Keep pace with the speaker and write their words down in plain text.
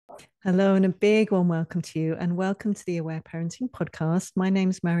Hello, and a big warm welcome to you, and welcome to the Aware Parenting Podcast. My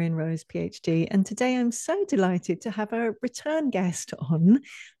name's Marion Rose, PhD, and today I'm so delighted to have a return guest on, which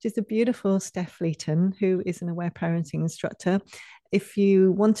is the beautiful Steph Fleeton, who is an Aware Parenting instructor. If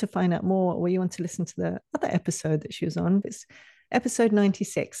you want to find out more or you want to listen to the other episode that she was on, it's episode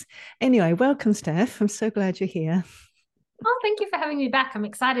 96. Anyway, welcome, Steph. I'm so glad you're here. Oh, thank you for having me back. I'm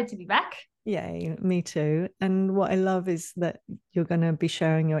excited to be back. Yay, me too. And what I love is that you're going to be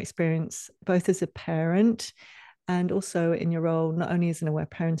sharing your experience both as a parent and also in your role, not only as an aware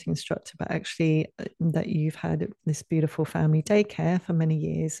parenting instructor, but actually that you've had this beautiful family daycare for many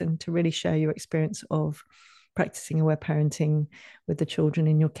years, and to really share your experience of practicing aware parenting with the children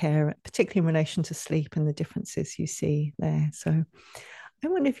in your care, particularly in relation to sleep and the differences you see there. So I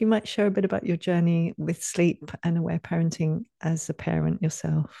wonder if you might share a bit about your journey with sleep and aware parenting as a parent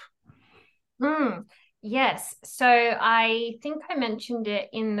yourself. Mm, yes. So I think I mentioned it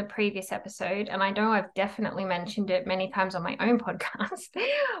in the previous episode, and I know I've definitely mentioned it many times on my own podcast,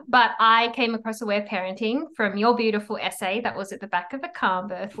 but I came across aware parenting from your beautiful essay that was at the back of the Calm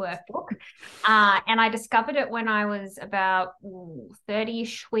Birth workbook. And I discovered it when I was about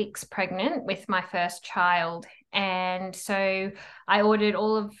 30-ish weeks pregnant with my first child. And so I ordered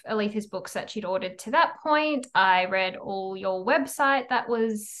all of Aletha's books that she'd ordered to that point. I read all your website that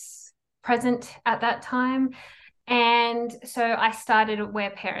was present at that time. And so I started aware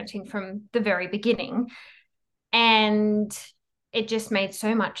parenting from the very beginning. And it just made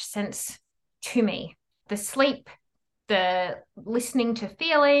so much sense to me. The sleep, the listening to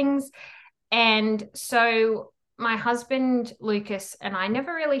feelings. And so my husband, Lucas, and I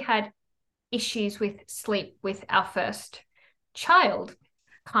never really had issues with sleep with our first child.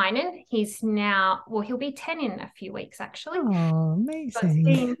 Kynan, he's now, well, he'll be 10 in a few weeks, actually. Oh, So it's amazing.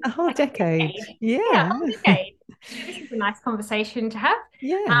 been A whole like a decade. decade. Yeah, a Yeah. whole decade. So this is a nice conversation to have.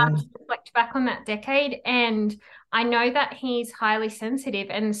 Yeah. To reflect back on that decade. And I know that he's highly sensitive.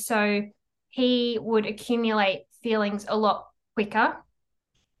 And so he would accumulate feelings a lot quicker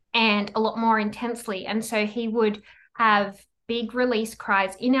and a lot more intensely. And so he would have big release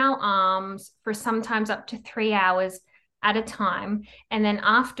cries in our arms for sometimes up to 3 hours at a time. And then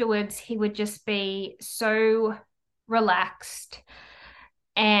afterwards, he would just be so relaxed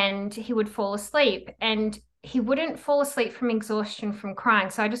and he would fall asleep. And he wouldn't fall asleep from exhaustion from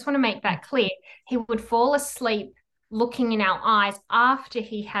crying. So I just want to make that clear. He would fall asleep looking in our eyes after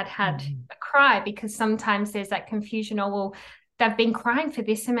he had had Mm. a cry, because sometimes there's that confusion. Oh, well, they've been crying for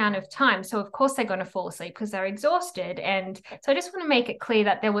this amount of time, so of course they're going to fall asleep because they're exhausted. And so I just want to make it clear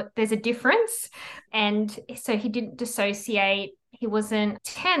that there's a difference. And so he didn't dissociate, he wasn't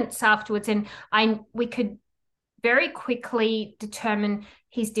tense afterwards, and I we could very quickly determine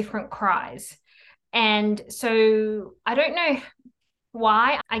his different cries. And so I don't know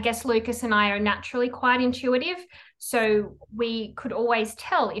why. I guess Lucas and I are naturally quite intuitive. So we could always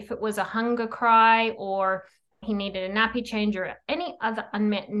tell if it was a hunger cry or he needed a nappy change or any other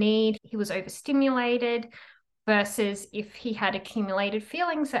unmet need. He was overstimulated versus if he had accumulated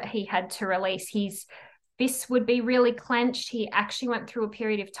feelings that he had to release. His fists would be really clenched. He actually went through a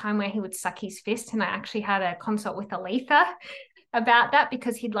period of time where he would suck his fist. And I actually had a consult with Aletha about that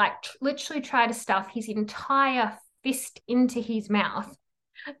because he'd like literally try to stuff his entire fist into his mouth.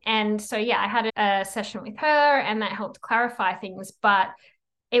 And so, yeah, I had a session with her and that helped clarify things. But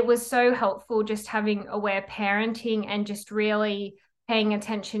it was so helpful just having aware parenting and just really paying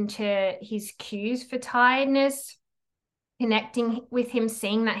attention to his cues for tiredness, connecting with him,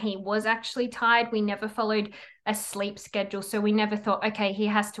 seeing that he was actually tired. We never followed a sleep schedule. So we never thought, okay, he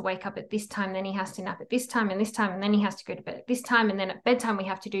has to wake up at this time, then he has to nap at this time and this time, and then he has to go to bed at this time. And then at bedtime, we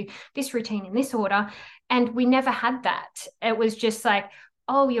have to do this routine in this order. And we never had that. It was just like,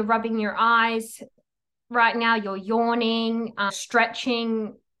 oh, you're rubbing your eyes right now, you're yawning,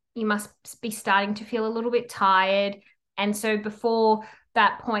 stretching, you must be starting to feel a little bit tired. And so before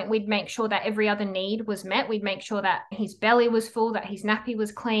that point, we'd make sure that every other need was met. We'd make sure that his belly was full, that his nappy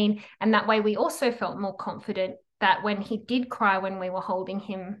was clean. And that way we also felt more confident that when he did cry, when we were holding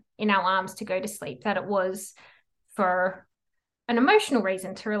him in our arms to go to sleep, that it was for an emotional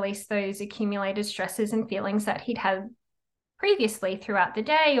reason to release those accumulated stresses and feelings that he'd had previously throughout the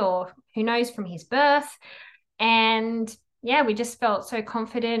day, or who knows, from his birth. And yeah, we just felt so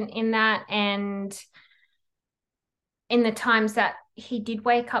confident in that. And in the times that he did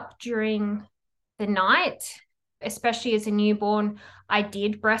wake up during the night, especially as a newborn, I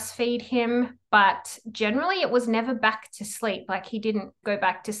did breastfeed him, but generally it was never back to sleep. Like he didn't go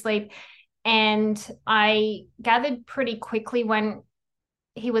back to sleep. And I gathered pretty quickly when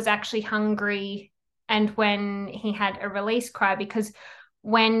he was actually hungry and when he had a release cry, because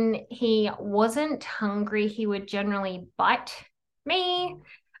When he wasn't hungry, he would generally bite me,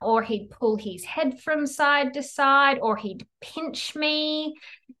 or he'd pull his head from side to side, or he'd pinch me.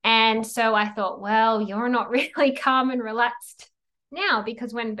 And so I thought, well, you're not really calm and relaxed now,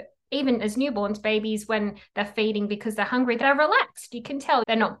 because when even as newborns, babies, when they're feeding because they're hungry, they're relaxed. You can tell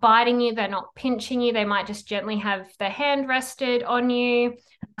they're not biting you, they're not pinching you. They might just gently have their hand rested on you.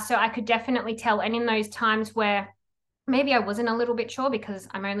 So I could definitely tell. And in those times where maybe I wasn't a little bit sure, because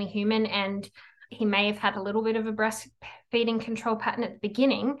I'm only human, and he may have had a little bit of a breastfeeding control pattern at the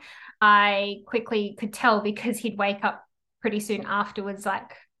beginning, I quickly could tell, because he'd wake up pretty soon afterwards,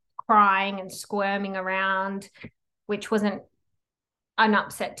 like crying and squirming around, which wasn't an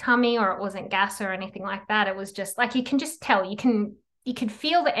upset tummy, or it wasn't gas or anything like that. It was just like, you can just tell, you can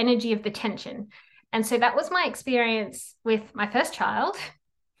feel the energy of the tension. And so that was my experience with my first child.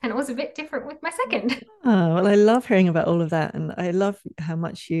 And it was a bit different with my second. Oh, well, I love hearing about all of that. And I love how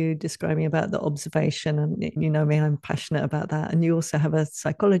much you describe me about the observation. And you know me, I'm passionate about that. And you also have a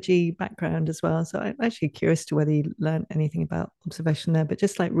psychology background as well. So I'm actually curious to whether you learned anything about observation there, but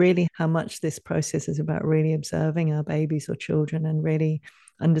just like really how much this process is about really observing our babies or children and really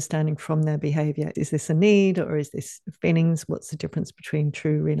understanding from their behavior. Is this a need or is this feelings? What's the difference between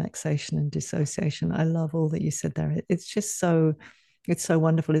true relaxation and dissociation? I love all that you said there. It's just so it's so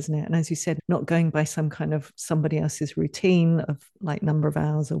wonderful, isn't it? And as you said, not going by some kind of somebody else's routine of like number of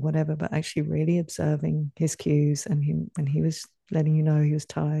hours or whatever, but actually really observing his cues and him when he was letting you know he was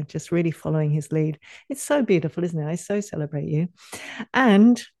tired, just really following his lead. It's so beautiful, isn't it? I so celebrate you.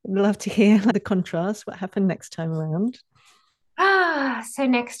 And I'd love to hear the contrast, what happened next time around. So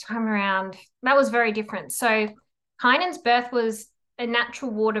next time around, that was very different. So Heinen's birth was a natural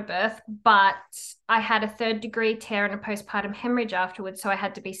water birth, but I had a 3rd-degree tear and a postpartum hemorrhage afterwards. So I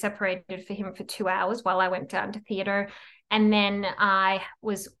had to be separated for him for 2 hours while I went down to theatre. And then I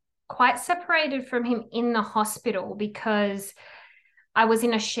was quite separated from him in the hospital, because I was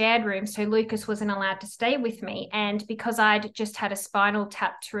in a shared room, so Lucas wasn't allowed to stay with me. And because I'd just had a spinal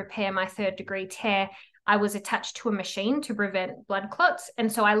tap to repair my 3rd-degree tear, I was attached to a machine to prevent blood clots.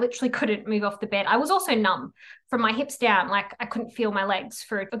 And so I literally couldn't move off the bed. I was also numb from my hips down. Like, I couldn't feel my legs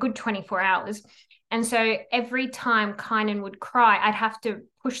for a good 24 hours. And so every time Kynan would cry, I'd have to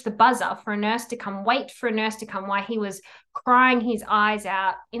push the buzzer for a nurse to come, wait for a nurse to come while he was crying his eyes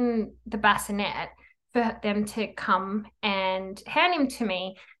out in the bassinet, for them to come and hand him to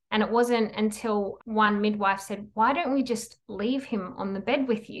me. And it wasn't until one midwife said, "Why don't we just leave him on the bed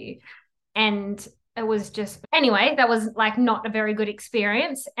with you?" And it was just, anyway, that was like not a very good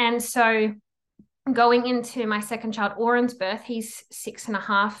experience. And so going into my second child, Oren's birth, he's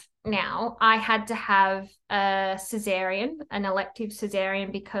 6.5 now, I had to have a cesarean, an elective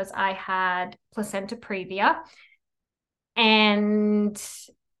cesarean, because I had placenta previa. And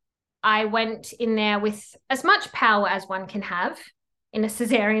I went in there with as much power as one can have in a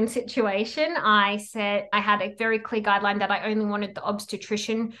cesarean situation. I said I had a very clear guideline that I only wanted the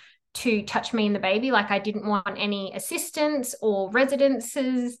obstetrician to touch me and the baby. Like, I didn't want any assistants or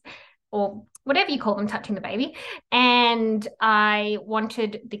residences or whatever you call them touching the baby. And I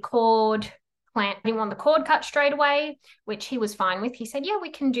wanted the cord plant. I didn't want the cord cut straight away, which he was fine with. He said, "Yeah, we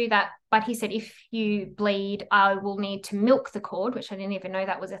can do that." But he said, "If you bleed, I will need to milk the cord," which I didn't even know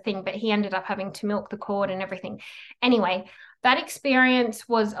that was a thing, but he ended up having to milk the cord and everything. Anyway, that experience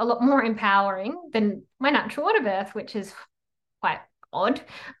was a lot more empowering than my natural water birth, which is quite odd.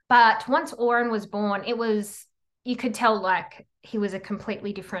 But once Oren was born, it was, you could tell like he was a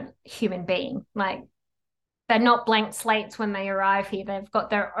completely different human being. Like, they're not blank slates when they arrive here. They've got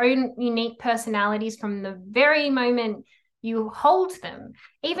their own unique personalities from the very moment you hold them.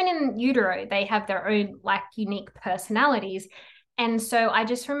 Even in utero, they have their own like unique personalities. And so I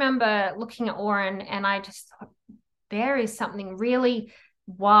just remember looking at Oren and I just thought, there is something really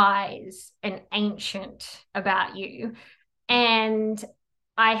wise and ancient about you. And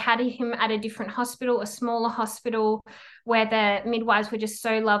I had him at a different hospital, a smaller hospital, where the midwives were just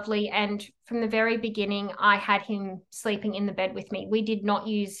so lovely. And from the very beginning, I had him sleeping in the bed with me. We did not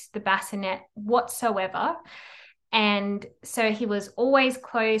use the bassinet whatsoever. And so he was always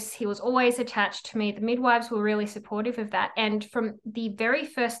close. He was always attached to me. The midwives were really supportive of that. And from the very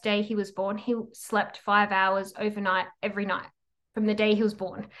first day he was born, he slept 5 hours overnight, every night, from the day he was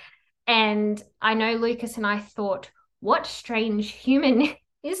born. And I know Lucas and I thought, what strange human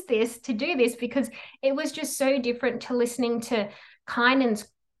is this to do this? Because it was just so different to listening to Kynan's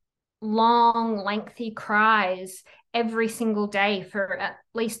long, lengthy cries every single day for at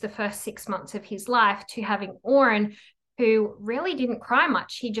least the first 6 months of his life, to having Oren, who really didn't cry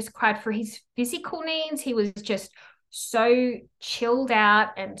much. He just cried for his physical needs. He was just so chilled out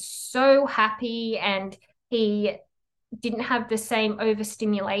and so happy, and he didn't have the same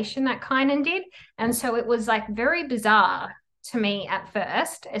overstimulation that Kynan did. And so it was like very bizarre to me at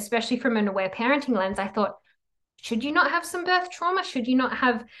first, especially from an aware parenting lens. I thought, should you not have some birth trauma? Should you not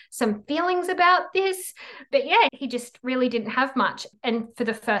have some feelings about this? But yeah, he just really didn't have much. And for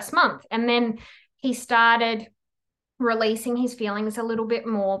the first month, and then he started releasing his feelings a little bit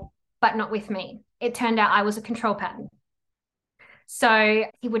more, but not with me. It turned out I was a control pattern. So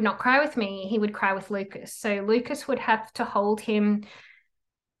he would not cry with me. He would cry with Lucas. So Lucas would have to hold him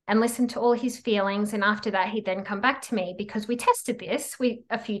and listen to all his feelings. And after that, he'd then come back to me, because we tested this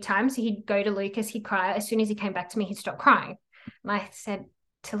a few times. He'd go to Lucas, he'd cry. As soon as he came back to me, he'd stop crying. And I said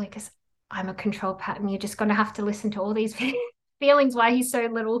to Lucas, I'm a control pattern. You're just going to have to listen to all these feelings while he's so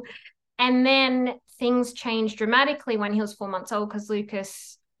little. And then things changed dramatically when he was 4 months old, because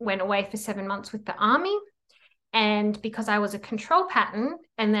Lucas went away for 7 months with the army. And because I was a control pattern,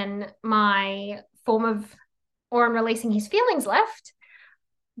 and then my form of Oren releasing his feelings left,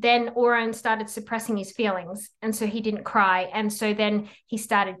 then Oren started suppressing his feelings. And so he didn't cry. And so then he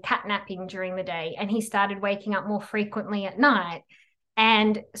started catnapping during the day, and he started waking up more frequently at night.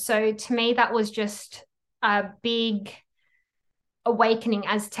 And so to me, that was just a big awakening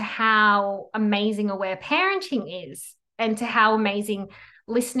as to how amazing aware parenting is, and to how amazing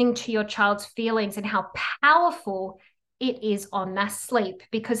listening to your child's feelings and how powerful it is on that sleep.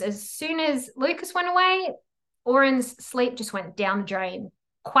 Because as soon as Lucas went away, Oren's sleep just went down the drain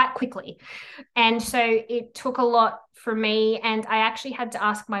quite quickly. And so it took a lot for me. And I actually had to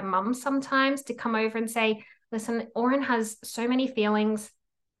ask my mum sometimes to come over and say, listen, Oren has so many feelings.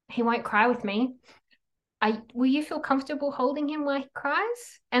 He won't cry with me. Will you feel comfortable holding him while he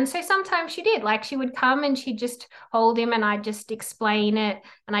cries? And so sometimes she did. Like, she would come and she'd just hold him, and I'd just explain it.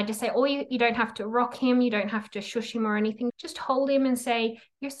 And I just say, oh, you don't have to rock him. You don't have to shush him or anything. Just hold him and say,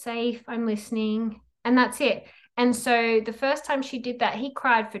 you're safe. I'm listening. And that's it. And so the first time she did that, he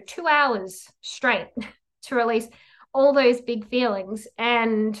cried for 2 hours straight to release all those big feelings.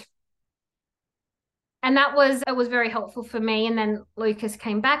 And it was very helpful for me. And then Lucas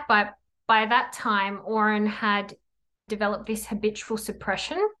came back. By that time, Oren had developed this habitual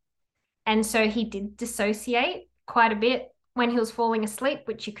suppression. And so he did dissociate quite a bit when he was falling asleep,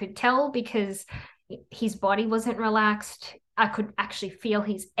 which you could tell because his body wasn't relaxed. I could actually feel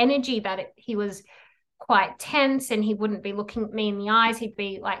his energy, that he was quite tense, and he wouldn't be looking at me in the eyes. He'd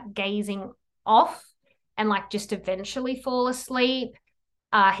be like gazing off and like just eventually fall asleep.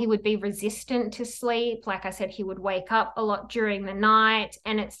 He would be resistant to sleep. Like I said, he would wake up a lot during the night.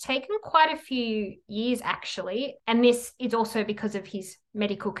 And it's taken quite a few years, actually. And this is also because of his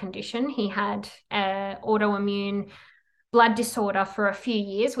medical condition. He had an autoimmune blood disorder for a few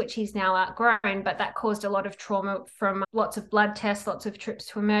years, which he's now outgrown, but that caused a lot of trauma from lots of blood tests, lots of trips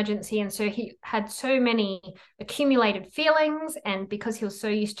to emergency. And so he had so many accumulated feelings. And because he was so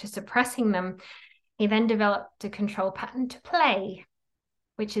used to suppressing them, he then developed a control pattern to play,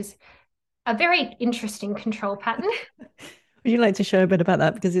 which is a very interesting control pattern. Would you like to share a bit about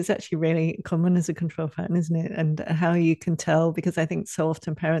that? Because it's actually really common as a control pattern, isn't it? And how you can tell, because I think so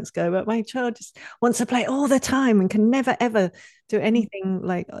often parents go, but my child just wants to play all the time and can never, ever do anything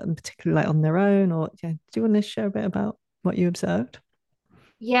like, particularly like on their own. Or yeah, do you want to share a bit about what you observed?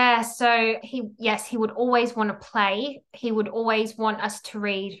 Yeah, so he would always want to play. He would always want us to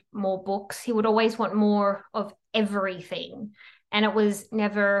read more books. He would always want more of everything. And it was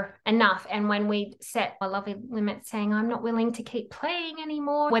never enough. And when we set a lovely limit saying, I'm not willing to keep playing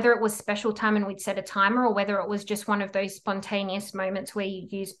anymore, whether it was special time and we'd set a timer, or whether it was just one of those spontaneous moments where you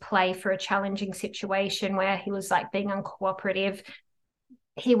use play for a challenging situation where he was like being uncooperative,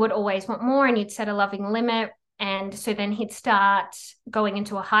 he would always want more, and you'd set a loving limit. And so then he'd start going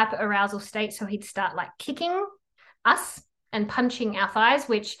into a hyper arousal state. So he'd start like kicking us and punching our thighs,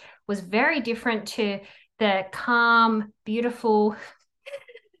 which was very different to the calm, beautiful,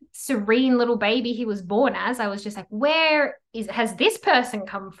 serene little baby he was born as. I was just like, has this person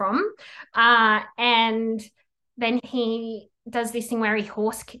come from? And then he does this thing where he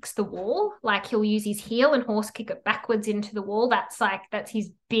horse kicks the wall. Like, he'll use his heel and horse kick it backwards into the wall. That's his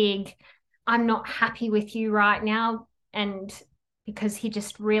big, I'm not happy with you right now. And because he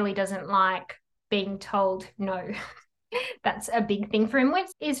just really doesn't like being told no. That's a big thing for him, which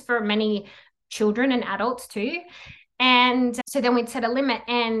is for many children and adults too. And so then we'd set a limit,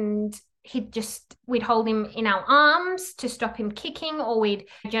 and we'd hold him in our arms to stop him kicking, or we'd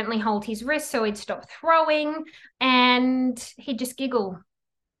gently hold his wrist so he'd stop throwing, and he'd just giggle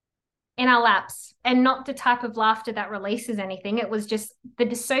in our laps. And not the type of laughter that releases anything. It was just the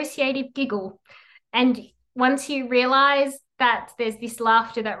dissociative giggle. And once you realize that there's this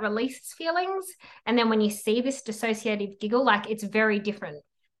laughter that releases feelings, and then when you see this dissociative giggle, like it's very different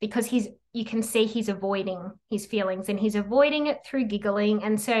because you can see he's avoiding his feelings and he's avoiding it through giggling.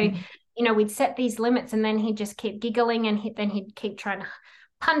 And so, we'd set these limits and then he'd just keep giggling and then he'd keep trying to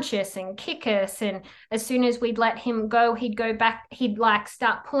punch us and kick us. And as soon as we'd let him go, he'd go back, he'd like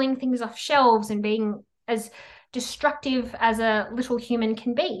start pulling things off shelves and being as destructive as a little human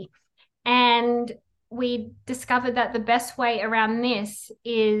can be. And we discovered that the best way around this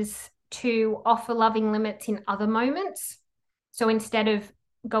is to offer loving limits in other moments. So instead of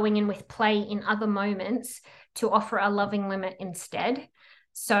going in with play in other moments, to offer a loving limit instead.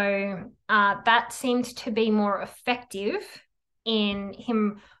 So that seemed to be more effective in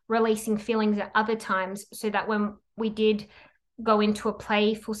him releasing feelings at other times, so that when we did go into a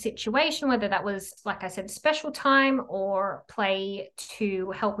playful situation, whether that was, like I said, special time or play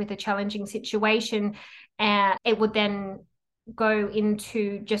to help with a challenging situation, it would then go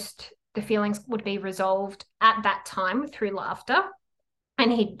into just the feelings would be resolved at that time through laughter.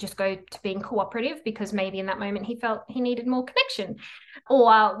 And he'd just go to being cooperative because maybe in that moment he felt he needed more connection.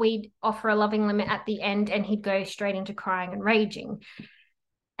 Or we'd offer a loving limit at the end and he'd go straight into crying and raging.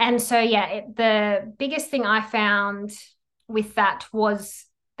 And so, the biggest thing I found with that was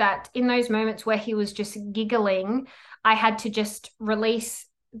that in those moments where he was just giggling, I had to just release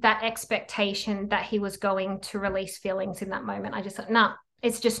that expectation that he was going to release feelings in that moment. I just thought, nah,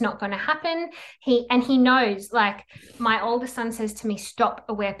 it's just not going to happen. He knows, like my older son says to me, stop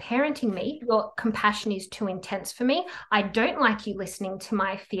aware parenting me. Your compassion is too intense for me. I don't like you listening to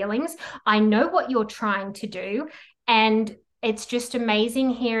my feelings. I know what you're trying to do. And it's just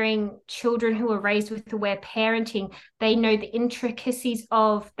amazing hearing children who are raised with aware parenting. They know the intricacies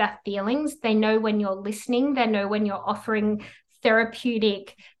of their feelings. They know when you're listening. They know when you're offering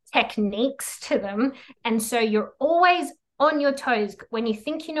therapeutic techniques to them. And so you're always on your toes. When you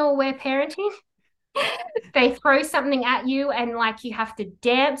think you know aware parenting, they throw something at you and like you have to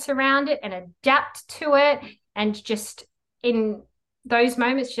dance around it and adapt to it. And just in those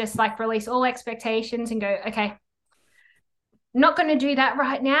moments, just like release all expectations and go, okay, not going to do that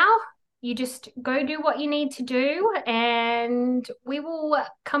right now. You just go do what you need to do, and we will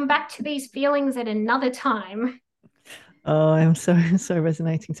come back to these feelings at another time. Oh, I'm so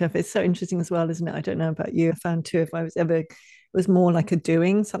resonating, Steph. It's so interesting as well, isn't it? I don't know about you. I found too, if I was ever, it was more like a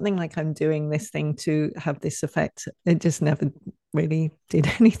doing something, like I'm doing this thing to have this effect. It just never really did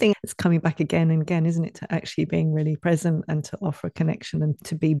anything. It's coming back again and again, isn't it? To actually being really present and to offer a connection and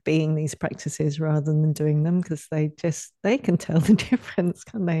to be being these practices rather than doing them, because they can tell the difference,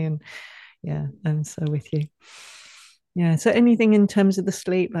 can they? And yeah, I'm so with you. Yeah. So anything in terms of the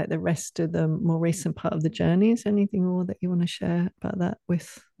sleep, like the rest of the more recent part of the journey, is there anything more that you want to share about that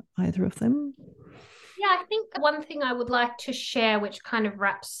with either of them? Yeah, I think one thing I would like to share, which kind of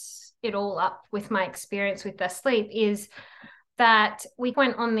wraps it all up with my experience with the sleep, is that we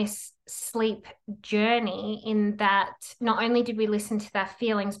went on this sleep journey in that not only did we listen to their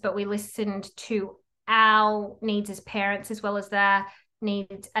feelings, but we listened to our needs as parents as well as their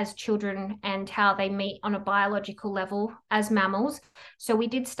needs as children and how they meet on a biological level as mammals. So we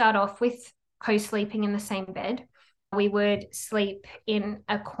did start off with co-sleeping in the same bed. We would sleep in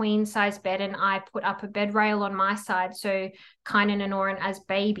a queen size bed and I put up a bed rail on my side. So Kynan and Oren as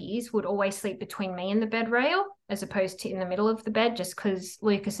babies would always sleep between me and the bed rail as opposed to in the middle of the bed, just because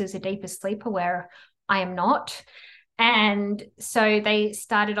Lucas is a deeper sleeper where I am not. And so they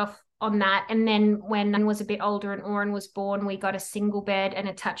started off on that. And then when Nan was a bit older and Oren was born, we got a single bed and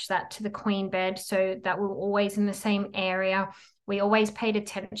attached that to the queen bed so that we were always in the same area. We always paid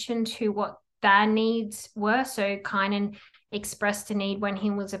attention to what their needs were. So Kynan expressed a need when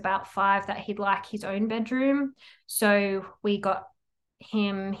he was about 5 that he'd like his own bedroom. So we got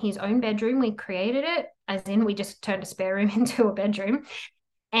him his own bedroom. We created it, as in we just turned a spare room into a bedroom.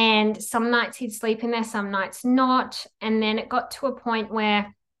 And some nights he'd sleep in there, some nights not. And then it got to a point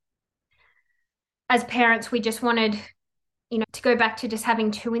where, as parents, we just wanted to go back to just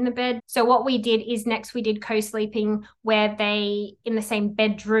having 2 in the bed. So what we did is next we did co-sleeping where they in the same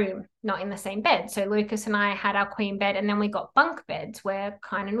bedroom, not in the same bed. So Lucas and I had our queen bed, and then we got bunk beds where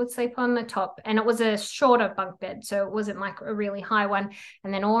Kynan would sleep on the top, and it was a shorter bunk bed. So it wasn't like a really high one.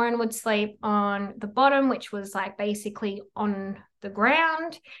 And then Oren would sleep on the bottom, which was like basically on the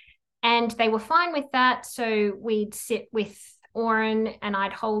ground. And they were fine with that. So we'd sit with Oren and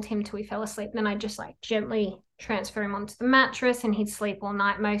I'd hold him till he fell asleep. Then I'd just like gently transfer him onto the mattress and he'd sleep all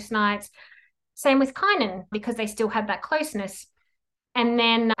night most nights. Same with Kynan, because they still had that closeness. And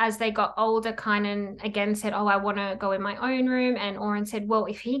then as they got older, Kynan again said, oh, I want to go in my own room. And Oren said, well,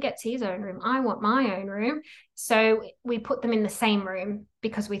 if he gets his own room, I want my own room. So we put them in the same room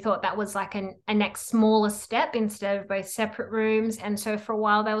because we thought that was like a next smaller step instead of both separate rooms. And so for a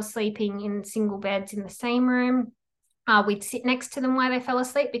while, they were sleeping in single beds in the same room. We'd sit next to them while they fell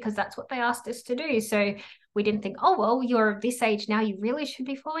asleep because that's what they asked us to do. So we didn't think, oh, well, you're this age now, you really should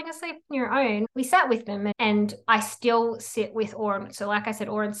be falling asleep on your own. We sat with them, and I still sit with Oren. So like I said,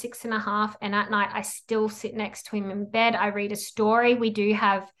 Oren's 6.5, and at night I still sit next to him in bed. I read a story. We do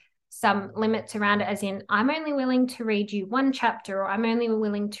have some limits around it, as in I'm only willing to read you one chapter, or I'm only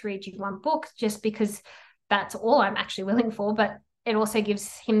willing to read you one book, just because that's all I'm actually willing for. But it also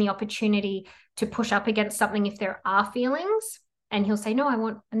gives him the opportunity to push up against something if there are feelings. And he'll say, no, I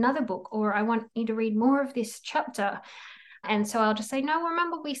want another book, or I want you to read more of this chapter. And so I'll just say, no,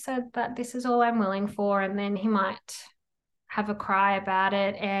 remember we said that this is all I'm willing for. And then he might have a cry about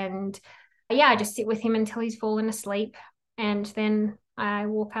it. And yeah, I just sit with him until he's fallen asleep. And then I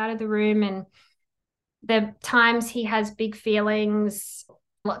walk out of the room. And the times he has big feelings,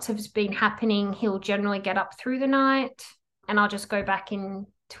 lots of it's been happening, he'll generally get up through the night, and I'll just go back into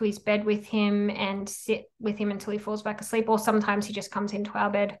his bed with him and sit with him until he falls back asleep. Or sometimes he just comes into our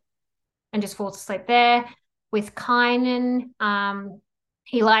bed and just falls asleep there. With Kynan,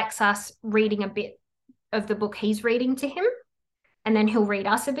 he likes us reading a bit of the book he's reading to him, and then he'll read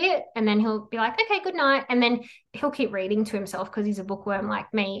us a bit, and then he'll be like, okay, good night. And then he'll keep reading to himself because he's a bookworm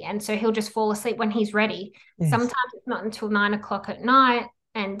like me. And so he'll just fall asleep when he's ready. Yes. Sometimes it's not until 9 o'clock at night,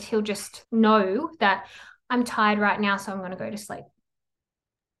 and he'll just know that I'm tired right now, so I'm going to go to sleep.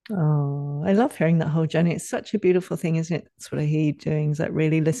 Oh, I love hearing that whole journey. It's such a beautiful thing, isn't it? That's what I hear you doing, is that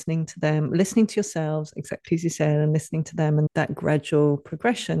really listening to them, listening to yourselves, exactly as you said, and listening to them, and that gradual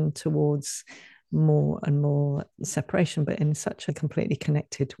progression towards more and more separation, but in such a completely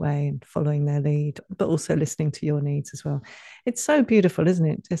connected way, and following their lead, but also listening to your needs as well. It's so beautiful, isn't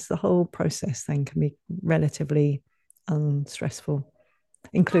it? Just the whole process then can be relatively unstressful,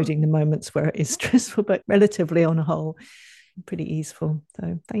 including the moments where it is stressful, but relatively on a whole pretty easeful.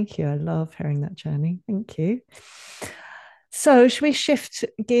 So thank you. I love hearing that journey. Thank you. So should we shift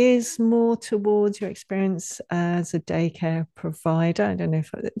gears more towards your experience as a daycare provider? I don't know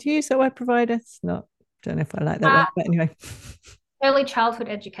if do you use that word provider? It's not, don't know if I like that word, but anyway. Early childhood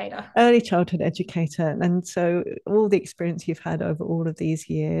educator. Early childhood educator. And so all the experience you've had over all of these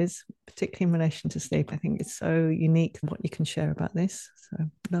years, particularly in relation to sleep, I think is so unique what you can share about this. So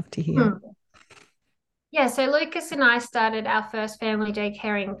I'd love to hear. Yeah, so Lucas and I started our first family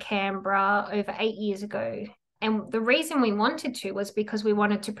daycare in Canberra over 8 years ago. And the reason we wanted to was because we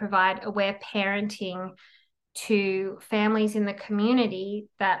wanted to provide aware parenting to families in the community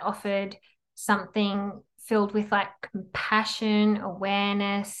that offered something filled with like compassion,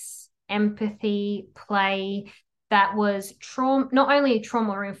 awareness, empathy, play, that was not only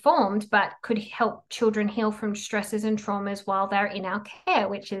trauma informed, but could help children heal from stresses and traumas while they're in our care,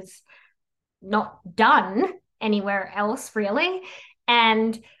 which is not done anywhere else really.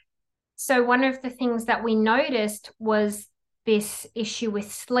 And so one of the things that we noticed was this issue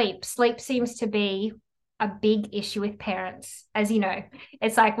with sleep. Sleep seems to be a big issue with parents. As you know,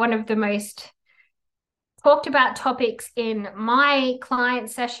 it's like one of the most talked about topics in my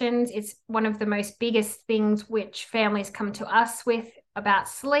client sessions. It's one of the most biggest things which families come to us with about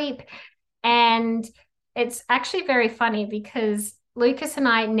sleep. And it's actually very funny because Lucas and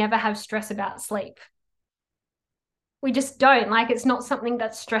I never have stress about sleep. We just don't. Like, it's not something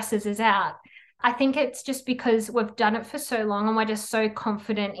that stresses us out. I think it's just because we've done it for so long and we're just so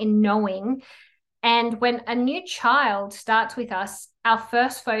confident in knowing. And when a new child starts with us, our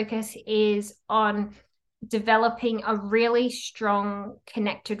first focus is on developing a really strong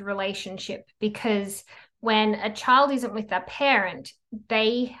connected relationship, because when a child isn't with their parent,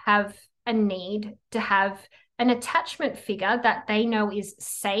 they have a need to have an attachment figure that they know is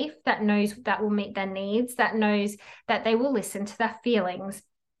safe, that knows that will meet their needs, that knows that they will listen to their feelings.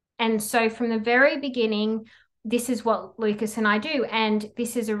 And so from the very beginning, this is what Lucas and I do. And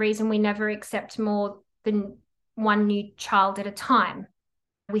this is a reason we never accept more than one new child at a time.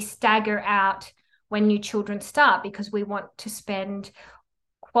 We stagger out when new children start because we want to spend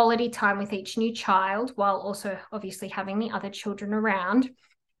quality time with each new child while also obviously having the other children around.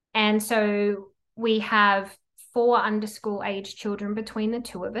 And so we have 4 under school age children between the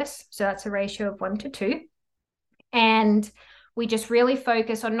two of us. So that's a ratio of 1 to 2. And we just really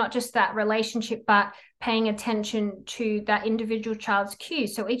focus on not just that relationship, but paying attention to that individual child's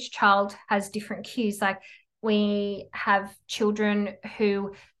cues. So each child has different cues. Like, we have children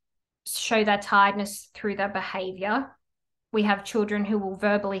who show their tiredness through their behavior. We have children who will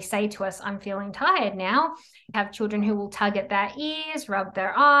verbally say to us, I'm feeling tired now. We have children who will tug at their ears, rub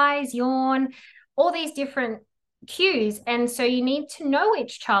their eyes, yawn, all these different cues. And so you need to know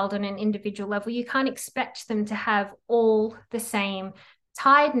each child on an individual level. You can't expect them to have all the same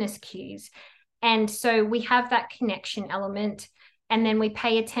tiredness cues. And so we have that connection element. And then we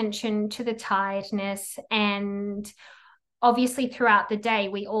pay attention to the tiredness. And obviously throughout the day,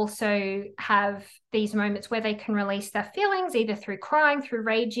 we also have these moments where they can release their feelings, either through crying, through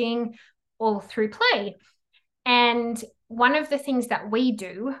raging, or through play. And one of the things that we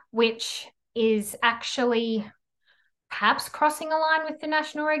do, which is actually perhaps crossing a line with the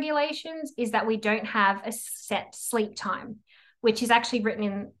national regulations, is that we don't have a set sleep time, which is actually written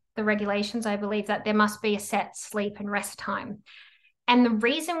in the regulations, I believe, that there must be a set sleep and rest time. And the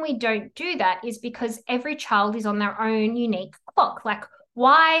reason we don't do that is because every child is on their own unique clock. Like,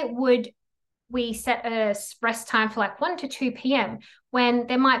 why would we set a rest time for like 1 to 2 p.m. when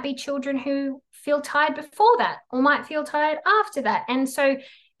there might be children who feel tired before that or might feel tired after that? And so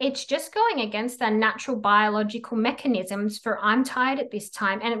it's just going against their natural biological mechanisms for I'm tired at this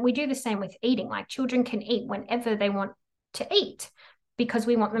time. And we do the same with eating. Like, children can eat whenever they want to eat because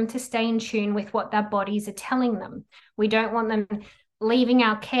we want them to stay in tune with what their bodies are telling them. We don't want them leaving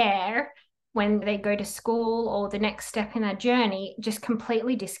our care when they go to school or the next step in their journey, just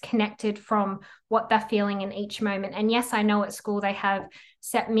completely disconnected from what they're feeling in each moment. And yes, I know at school they have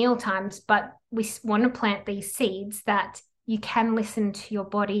set meal times, but we want to plant these seeds that you can listen to your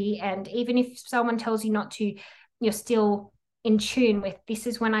body. And even if someone tells you not to, you're still in tune with, this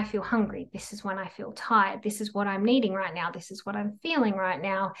is when I feel hungry. This is when I feel tired. This is what I'm needing right now. This is what I'm feeling right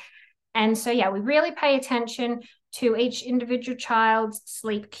now. And so, yeah, we really pay attention to each individual child's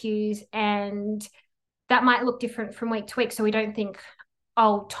sleep cues, and that might look different from week to week. So we don't think,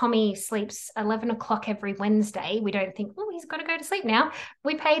 oh, Tommy sleeps 11 o'clock every Wednesday. We don't think, oh, he's got to go to sleep now.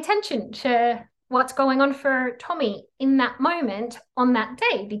 We pay attention to what's going on for Tommy in that moment on that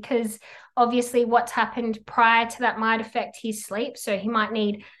day, because obviously what's happened prior to that might affect his sleep. So he might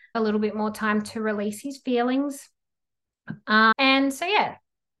need a little bit more time to release his feelings. And so, yeah,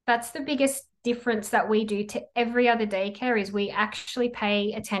 that's the biggest difference that we do to every other daycare, is we actually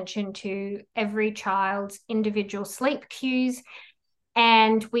pay attention to every child's individual sleep cues,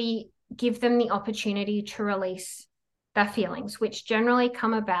 and we give them the opportunity to release their feelings, which generally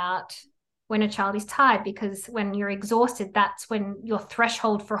come about when a child is tired, because when you're exhausted, that's when your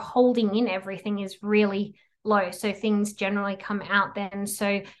threshold for holding in everything is really low. So things generally come out then.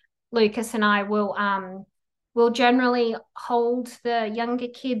 So Lucas and I will generally hold the younger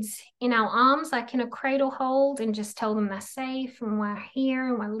kids in our arms, like in a cradle hold, and just tell them they're safe and we're here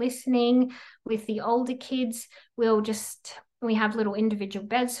and we're listening. With the older kids, we have little individual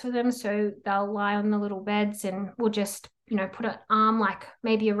beds for them. So they'll lie on the little beds, and we'll just, put an arm like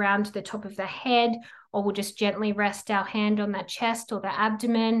maybe around the top of their head, or we'll just gently rest our hand on their chest or their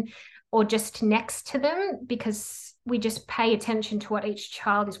abdomen, or just next to them, because we just pay attention to what each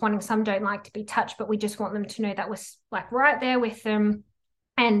child is wanting. Some don't like to be touched, but we just want them to know that we're like right there with them.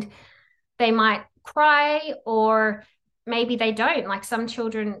 And they might cry, or maybe they don't. Like, some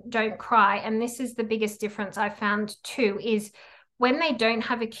children don't cry. And this is the biggest difference I found too, is when they don't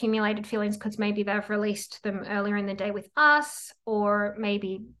have accumulated feelings, because maybe they've released them earlier in the day with us, or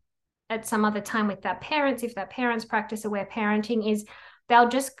maybe at some other time with their parents, if their parents practice aware parenting, is they'll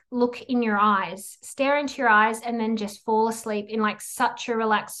just look in your eyes, stare into your eyes, and then just fall asleep in like such a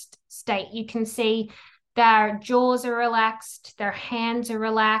relaxed state. You can see their jaws are relaxed, their hands are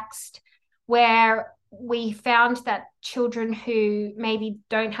relaxed, where we found that children who maybe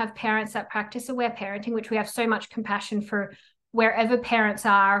don't have parents that practice aware parenting, which we have so much compassion for wherever parents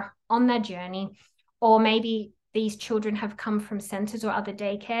are on their journey, or maybe these children have come from centers or other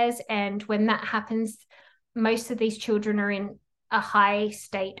daycares. And when that happens, most of these children are in a high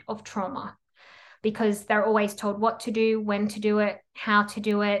state of trauma, because they're always told what to do, when to do it, how to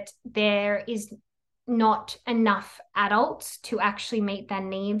do it. There is not enough adults to actually meet their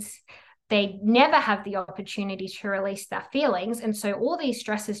needs. They never have the opportunity to release their feelings. And so all these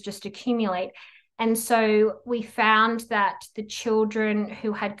stresses just accumulate. And so we found that the children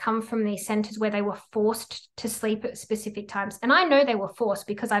who had come from these centers where they were forced to sleep at specific times, and I know they were forced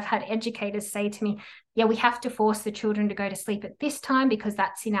because I've had educators say to me, yeah, we have to force the children to go to sleep at this time because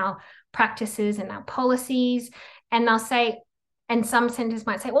that's in our practices and our policies. And they'll say, and some centers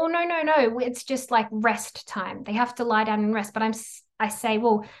might say, oh, no, it's just like rest time. They have to lie down and rest. But I say,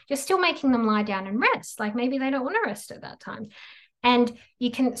 well, you're still making them lie down and rest. Like, maybe they don't want to rest at that time. And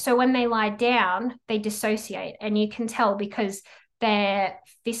so when they lie down, they dissociate, and you can tell because their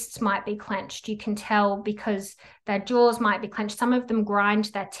fists might be clenched. You can tell because their jaws might be clenched. Some of them grind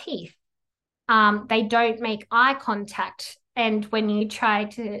their teeth. They don't make eye contact. And when you try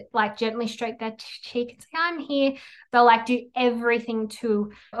to like gently stroke their cheek and say, I'm here, they'll like do everything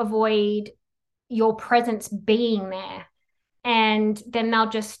to avoid your presence being there. And then they'll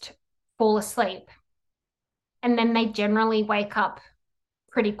just fall asleep. And then they generally wake up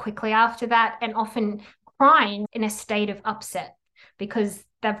pretty quickly after that, and often crying in a state of upset because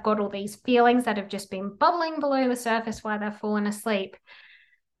they've got all these feelings that have just been bubbling below the surface while they've fallen asleep.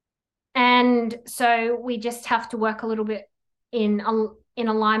 And so we just have to work a little bit in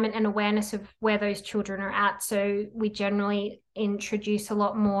alignment and awareness of where those children are at. So we generally introduce a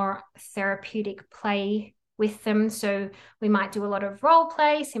lot more therapeutic play with them. So we might do a lot of role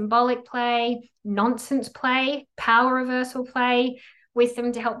play, symbolic play, nonsense play, power reversal play with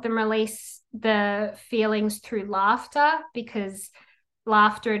them to help them release the feelings through laughter, because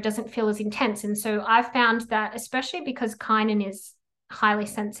laughter doesn't feel as intense. And so I've found that, especially because Kynan is highly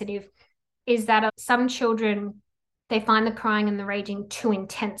sensitive, is that some children, they find the crying and the raging too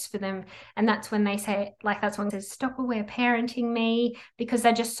intense for them. And that's when they say, like, that's when it says, stop aware parenting me, because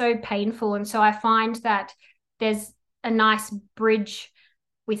they're just so painful. And so I find that there's a nice bridge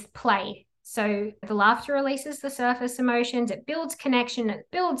with play. So the laughter releases the surface emotions, it builds connection, it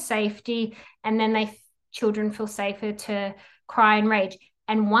builds safety, and then children feel safer to cry and rage.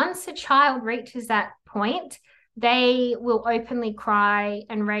 And once a child reaches that point, they will openly cry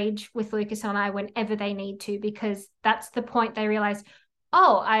and rage with Lucas and I whenever they need to, because that's the point they realize,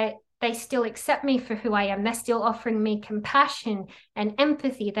 they still accept me for who I am. They're still offering me compassion and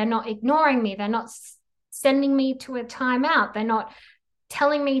empathy. They're not ignoring me. They're not sending me to a timeout. They're not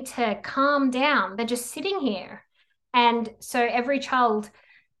telling me to calm down. They're just sitting here. And so every child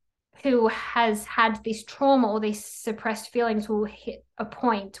who has had this trauma or these suppressed feelings will hit a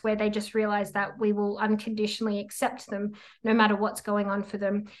point where they just realize that we will unconditionally accept them no matter what's going on for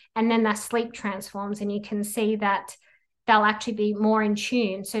them. And then their sleep transforms, and you can see that they'll actually be more in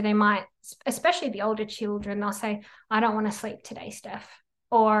tune. So they might, especially the older children, they'll say, I don't want to sleep today, Steph.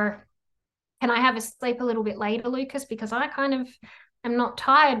 Or can I have a sleep a little bit later, Lucas, because I kind of am not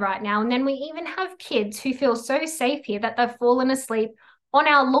tired right now. And then we even have kids who feel so safe here that they've fallen asleep on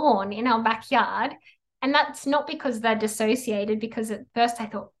our lawn in our backyard. And that's not because they're dissociated, because at first I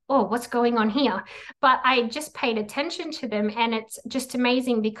thought, oh, what's going on here? But I just paid attention to them. And it's just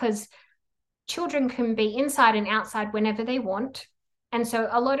amazing because children can be inside and outside whenever they want. And so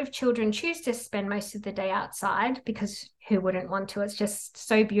a lot of children choose to spend most of the day outside, because who wouldn't want to? It's just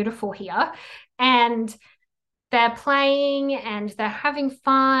so beautiful here. And they're playing and they're having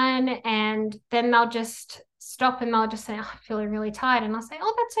fun. And then they'll just stop and they'll just say, oh, I'm feeling really tired. And I'll say,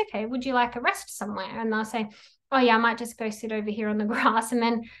 oh, that's okay. Would you like a rest somewhere? And they'll say, oh, yeah, I might just go sit over here on the grass. And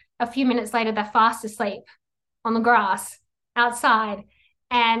then a few minutes later, they're fast asleep on the grass outside.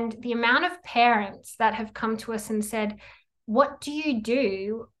 And the amount of parents that have come to us and said, what do you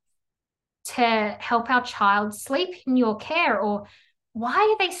do to help our child sleep in your care? Or why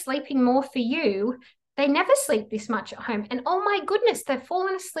are they sleeping more for you? They never sleep this much at home. And oh my goodness, they've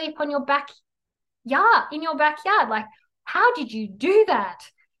fallen asleep on your backyard, in your backyard. Like, how did you do that?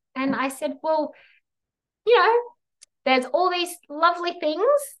 And I said, well, there's all these lovely things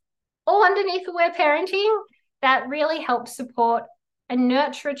all underneath aware parenting that really help support and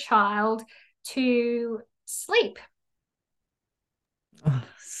nurture a child to sleep. Oh,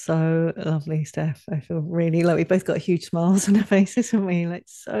 so lovely, Steph. I feel really like we both got huge smiles on our faces, haven't we? Like,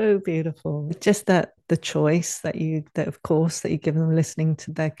 so beautiful. Just that the choice that of course, that you give them, listening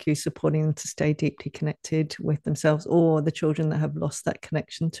to their cues, supporting them to stay deeply connected with themselves, or the children that have lost that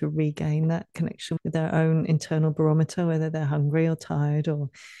connection to regain that connection with their own internal barometer, whether they're hungry or tired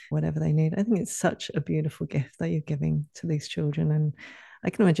or whatever they need. I think it's such a beautiful gift that you're giving to these children. And I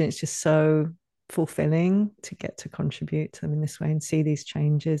can imagine it's just so fulfilling to get to contribute to them in this way and see these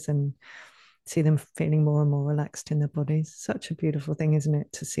changes and see them feeling more and more relaxed in their bodies. Such a beautiful thing, isn't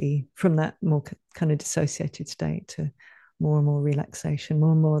it, to see from that more kind of dissociated state to more and more relaxation,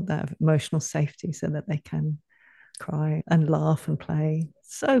 more and more that emotional safety, so that they can cry and laugh and play.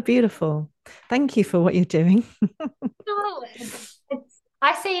 So beautiful. Thank you for what you're doing. No,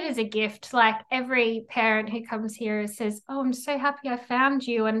 I see it as a gift. Like, every parent who comes here says, oh, I'm so happy I found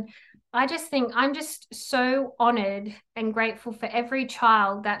you. And I just think I'm just so honored and grateful for every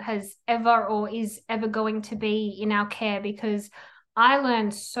child that has ever or is ever going to be in our care, because I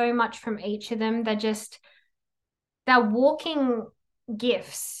learned so much from each of them. They're walking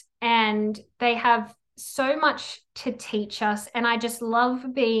gifts, and they have so much to teach us. And I just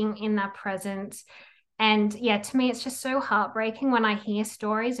love being in their presence. And yeah, to me, it's just so heartbreaking when I hear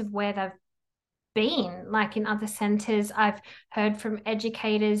stories of where they've been. Like in other centres, I've heard from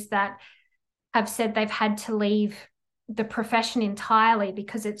educators that have said they've had to leave the profession entirely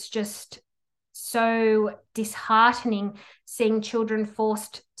because it's just so disheartening seeing children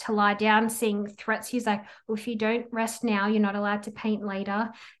forced to lie down, seeing threats used like, well, if you don't rest now, you're not allowed to paint later,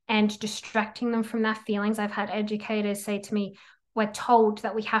 and distracting them from their feelings. I've had educators say to me, we're told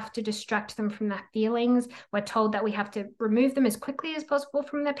that we have to distract them from their feelings. We're told that we have to remove them as quickly as possible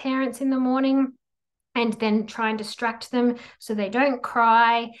from their parents in the morning and then try and distract them so they don't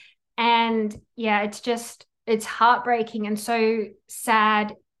cry. And yeah, it's heartbreaking and so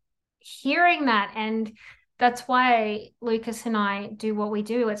sad hearing that. And that's why Lucas and I do what we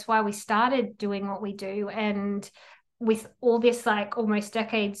do. It's why we started doing what we do. And with all this, like almost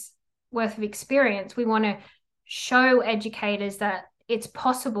decades worth of experience, we want to show educators that it's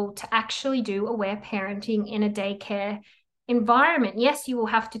possible to actually do aware parenting in a daycare environment. Yes, you will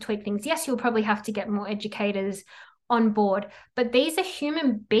have to tweak things. Yes, you'll probably have to get more educators on board, but these are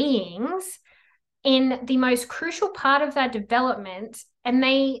human beings in the most crucial part of their development, and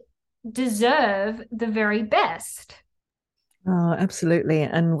they deserve the very best. Oh, absolutely.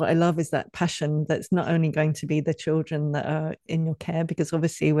 And what I love is that passion that's not only going to be the children that are in your care, because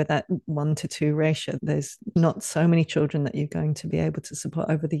obviously with that 1 to 2 ratio, there's not so many children that you're going to be able to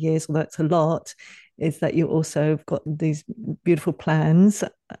support over the years, although it's a lot, is that you also have got these beautiful plans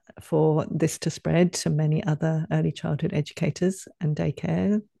for this to spread to many other early childhood educators and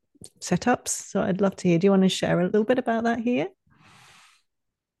daycare setups. So I'd love to hear. Do you want to share a little bit about that here?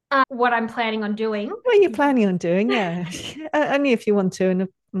 What I'm planning on doing. What are you planning on doing? Yeah, only if you want to. And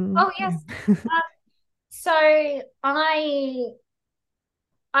Oh yes. yeah. Uh, so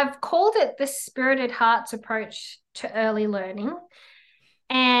I've called it the Spirited Hearts approach to early learning,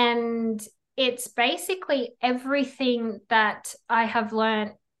 and it's basically everything that I have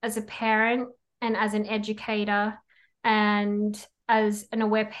learned as a parent and as an educator and as an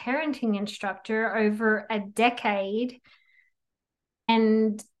aware parenting instructor over a decade,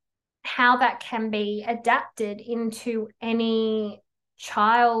 and how that can be adapted into any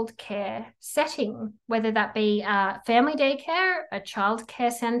childcare setting, whether that be a family daycare, a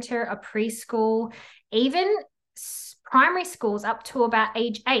childcare center, a preschool, even primary schools up to about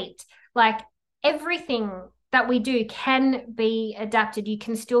age 8. Like everything that we do can be adapted. You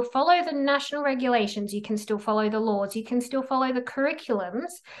can still follow the national regulations, you can still follow the laws, you can still follow the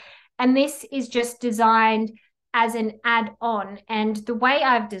curriculums. And this is just designed as an add-on. And the way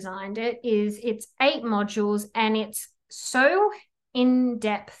I've designed it is it's 8 modules and it's so in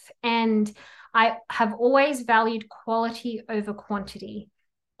depth. And I have always valued quality over quantity.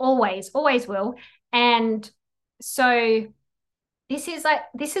 Always, always will. And so this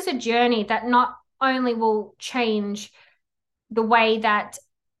is a journey that not only will change the way that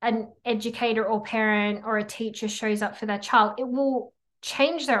an educator or parent or a teacher shows up for their child, it will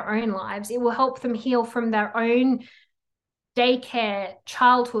change their own lives. It will help them heal from their own daycare,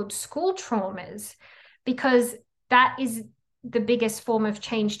 childhood, school traumas, because that is the biggest form of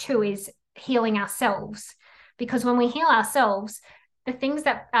change too, is healing ourselves. Because when we heal ourselves, the things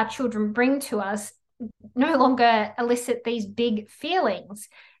that our children bring to us no longer elicit these big feelings.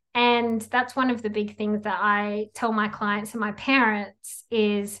 And that's one of the big things that I tell my clients and my parents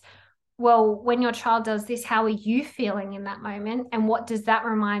is, well, when your child does this, how are you feeling in that moment? And what does that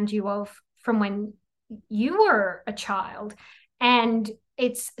remind you of from when you were a child? And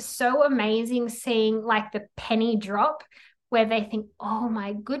it's so amazing seeing like the penny drop where they think, oh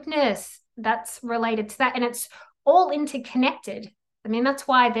my goodness, that's related to that. And it's all interconnected. I mean, that's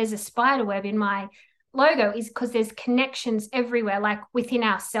why there's a spider web in my logo, is because there's connections everywhere. Like within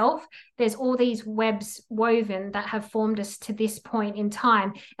ourselves, there's all these webs woven that have formed us to this point in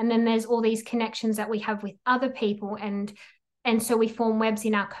time, and then there's all these connections that we have with other people, and so we form webs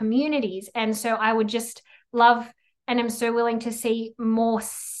in our communities. And so I would just love, and I'm so willing to see more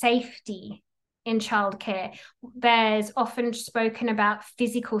safety in childcare. There's often spoken about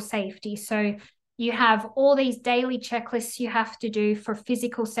physical safety, so you have all these daily checklists you have to do for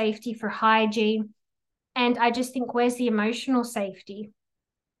physical safety, for hygiene. And I just think, where's the emotional safety?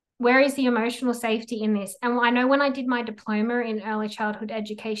 Where is the emotional safety in this? And I know when I did my diploma in early childhood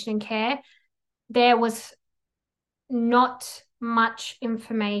education and care, there was not much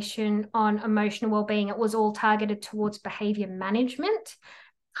information on emotional well-being. It was all targeted towards behavior management,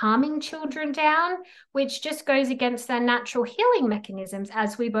 calming children down, which just goes against their natural healing mechanisms,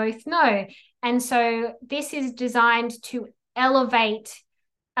 as we both know. And so this is designed to elevate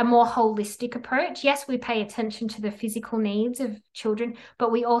a more holistic approach. Yes, we pay attention to the physical needs of children,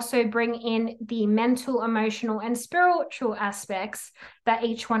 but we also bring in the mental, emotional, and spiritual aspects that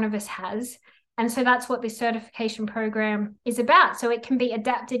each one of us has. And so that's what this certification program is about. So it can be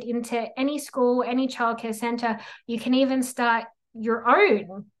adapted into any school, any childcare center. You can even start your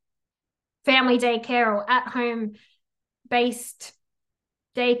own family daycare or at-home based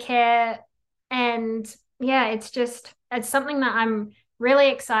daycare. And yeah, it's something that I'm really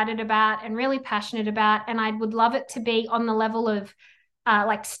excited about and really passionate about. And I would love it to be on the level of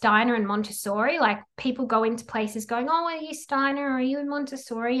like Steiner and Montessori. Like people go into places going, oh, are you Steiner or are you in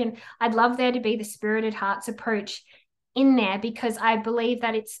Montessori? And I'd love there to be the Spirited Hearts approach in there, because I believe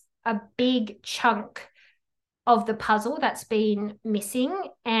that it's a big chunk of the puzzle that's been missing.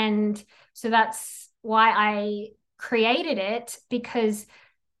 And so that's why I created it, because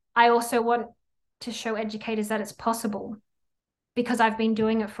I also want to show educators that it's possible, because I've been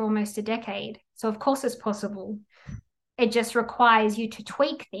doing it for almost a decade. So of course it's possible. It just requires you to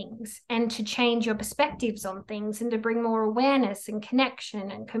tweak things and to change your perspectives on things and to bring more awareness and connection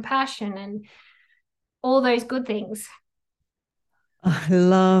and compassion and all those good things. I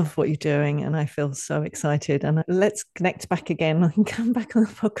love what you're doing and I feel so excited. And let's connect back again and come back on the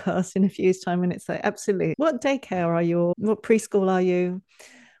podcast in a few years' time. And it's like, absolutely. What daycare are you? What preschool are you?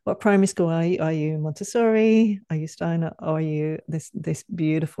 What primary school are you? Are you Montessori? Are you Steiner? Or are you this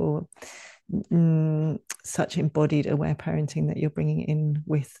beautiful, such embodied aware parenting that you're bringing in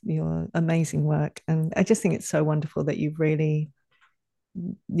with your amazing work? And I just think it's so wonderful that you're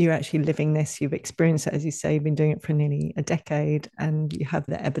actually living this. You've experienced it, as you say, you've been doing it for nearly a decade, and you have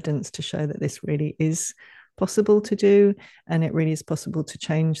the evidence to show that this really is possible to do, and it really is possible to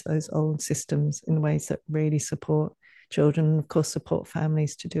change those old systems in ways that really support children, of course, support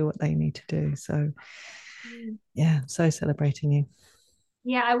families to do what they need to do. So yeah, so celebrating you.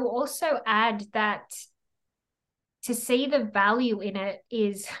 Yeah, I will also add that to see the value in it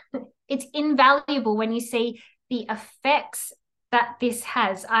is it's invaluable when you see the effects that this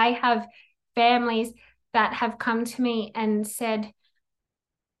has. I have families that have come to me and said,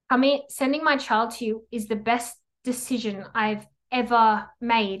 sending my child to you is the best decision I've ever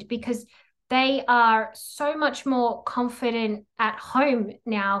made, because they are so much more confident at home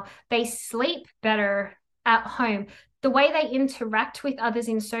now. They sleep better at home. The way they interact with others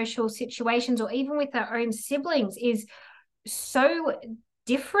in social situations or even with their own siblings is so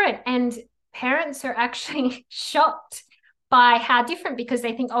different. And parents are actually shocked by how different, because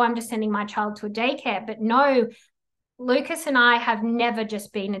they think, oh, I'm just sending my child to a daycare. But no, Lucas and I have never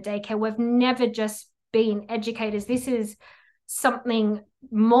just been a daycare. We've never just been educators. This is something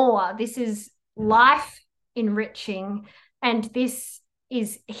more. This is life enriching, and this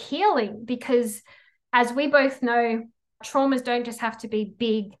is healing, because as we both know, traumas don't just have to be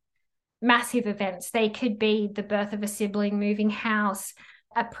big, massive events. They could be the birth of a sibling, moving house,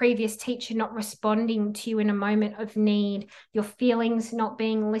 a previous teacher not responding to you in a moment of need, your feelings not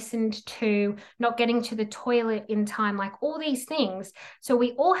being listened to, not getting to the toilet in time, like all these things. So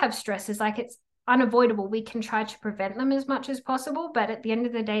we all have stresses, like it's unavoidable. We can try to prevent them as much as possible, but at the end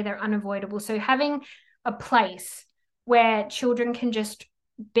of the day, they're unavoidable. So having a place where children can just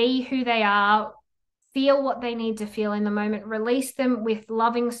be who they are, feel what they need to feel in the moment, release them with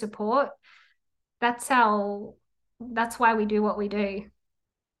loving support. That's why we do what we do.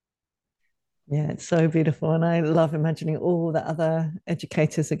 Yeah, it's so beautiful. And I love imagining all the other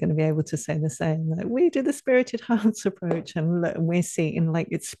educators are going to be able to say the same. Like, we do the spirited hearts approach, and look, we're seeing like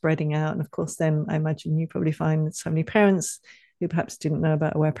it's spreading out. And of course, then I imagine you probably find that so many parents who perhaps didn't know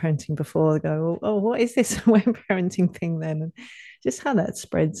about aware parenting before go, oh, what is this aware parenting thing then? And just how that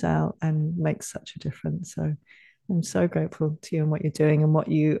spreads out and makes such a difference. So I'm so grateful to you and what you're doing and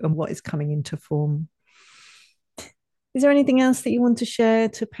what is coming into form. Is there anything else that you want to share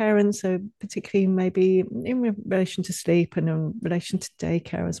to parents, so particularly maybe in relation to sleep and in relation to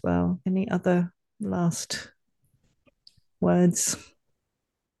daycare as well? Any other last words?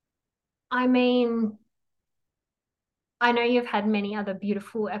 I mean, I know you've had many other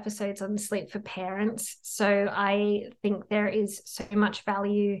beautiful episodes on sleep for parents. So I think there is so much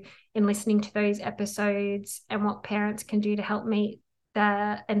value in listening to those episodes and what parents can do to help meet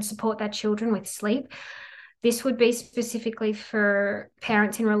and support their children with sleep. This would be specifically for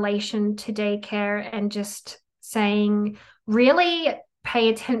parents in relation to daycare, and just saying, really pay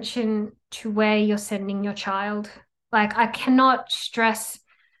attention to where you're sending your child. Like, I cannot stress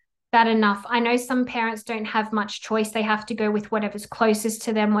that enough. I know some parents don't have much choice. They have to go with whatever's closest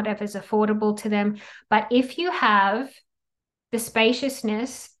to them, whatever's affordable to them. But if you have the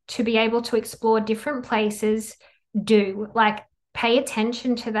spaciousness to be able to explore different places, do. Like, pay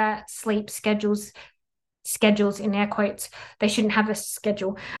attention to their sleep schedules in air quotes. They shouldn't have a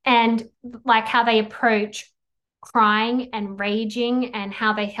schedule. And like how they approach crying and raging and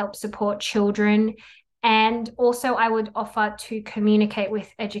how they help support children. And also, I would offer to communicate with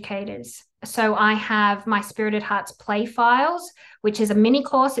educators. So I have my Spirited Hearts Play Files, which is a mini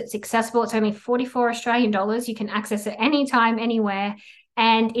course. It's accessible. It's only 44 Australian dollars. You can access it anytime, anywhere.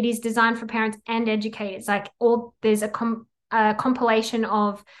 And it is designed for parents and educators. There's a compilation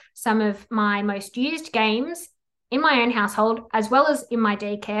of some of my most used games in my own household, as well as in my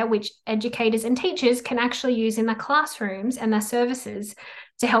daycare, which educators and teachers can actually use in their classrooms and their services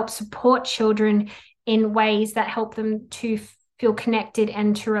to help support children in ways that help them to feel connected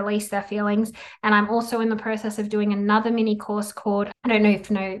and to release their feelings. And I'm also in the process of doing another mini course called, I don't know if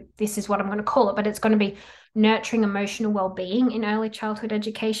this is what I'm going to call it, but it's going to be Nurturing Emotional Wellbeing in Early Childhood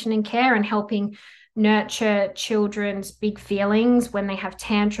Education and Care, and helping nurture children's big feelings when they have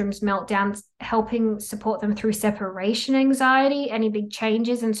tantrums, meltdowns, helping support them through separation anxiety, any big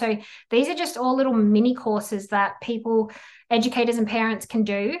changes. And so these are just all little mini courses that people, educators and parents can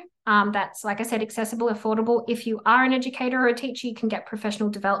do. That's, like I said, accessible, affordable. If you are an educator or a teacher, you can get professional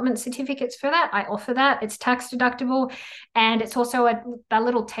development certificates for that. I offer that. It's tax deductible. And it's also a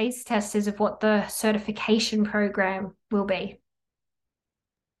little taste testers of what the certification program will be.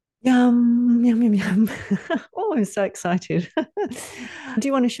 Yum, yum, yum, yum. Oh, I'm so excited. Do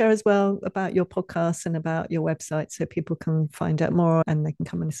you want to share as well about your podcast and about your website so people can find out more and they can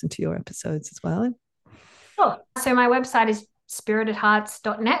come and listen to your episodes as well? Sure. So my website is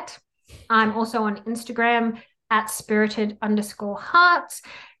spiritedhearts.net. I'm also on Instagram at spirited_hearts.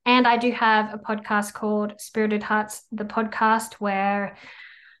 And I do have a podcast called Spirited Hearts, the podcast, where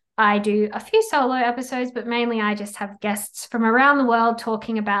I do a few solo episodes, but mainly I just have guests from around the world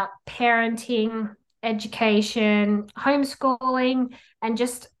talking about parenting, education, homeschooling, and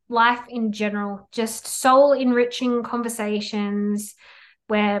just life in general, just soul enriching conversations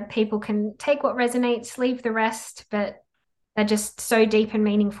where people can take what resonates, leave the rest, but they're just so deep and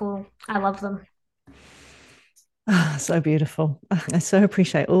meaningful. I love them. Ah, so beautiful. I so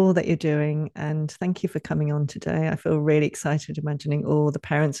appreciate all that you're doing. And thank you for coming on today. I feel really excited imagining all the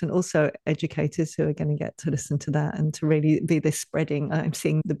parents and also educators who are going to get to listen to that and to really be this spreading. I'm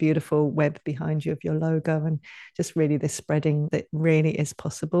seeing the beautiful web behind you of your logo and just really this spreading that really is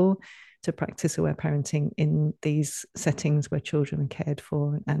possible to practice aware parenting in these settings where children are cared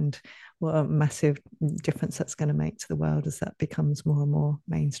for, and what a massive difference that's going to make to the world as that becomes more and more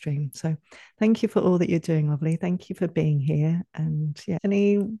mainstream. So thank you for all that you're doing, lovely. Thank you for being here. And yeah,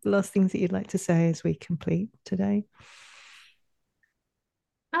 any last things that you'd like to say as we complete today?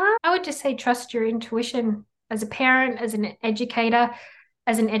 I would just say trust your intuition as a parent, as an educator.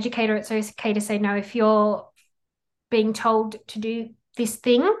 As an educator, it's okay to say no if you're being told to do this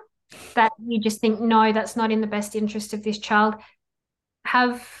thing that you just think, no, that's not in the best interest of this child.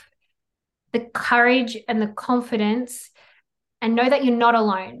 Have the courage and the confidence and know that you're not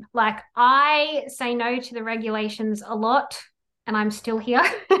alone. Like, I say no to the regulations a lot and I'm still here.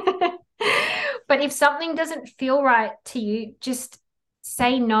 But if something doesn't feel right to you, just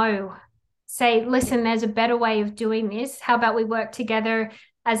say no. Say, listen, there's a better way of doing this. How about we work together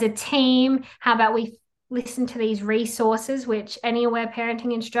as a team? How about we listen to these resources, which any aware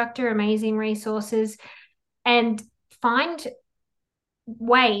parenting instructor, amazing resources, and find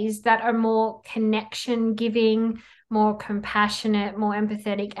ways that are more connection giving, more compassionate, more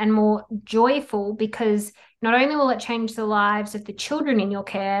empathetic, and more joyful, because not only will it change the lives of the children in your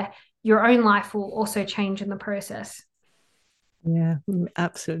care, your own life will also change in the process. Yeah,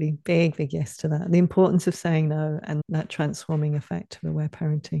 absolutely. Big, big yes to that. The importance of saying no and that transforming effect of aware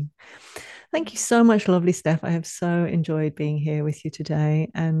parenting. Thank you so much, lovely Steph. I have so enjoyed being here with you today.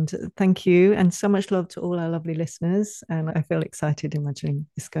 And thank you. And so much love to all our lovely listeners. And I feel excited imagining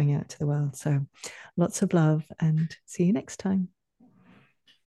this going out to the world. So lots of love and see you next time.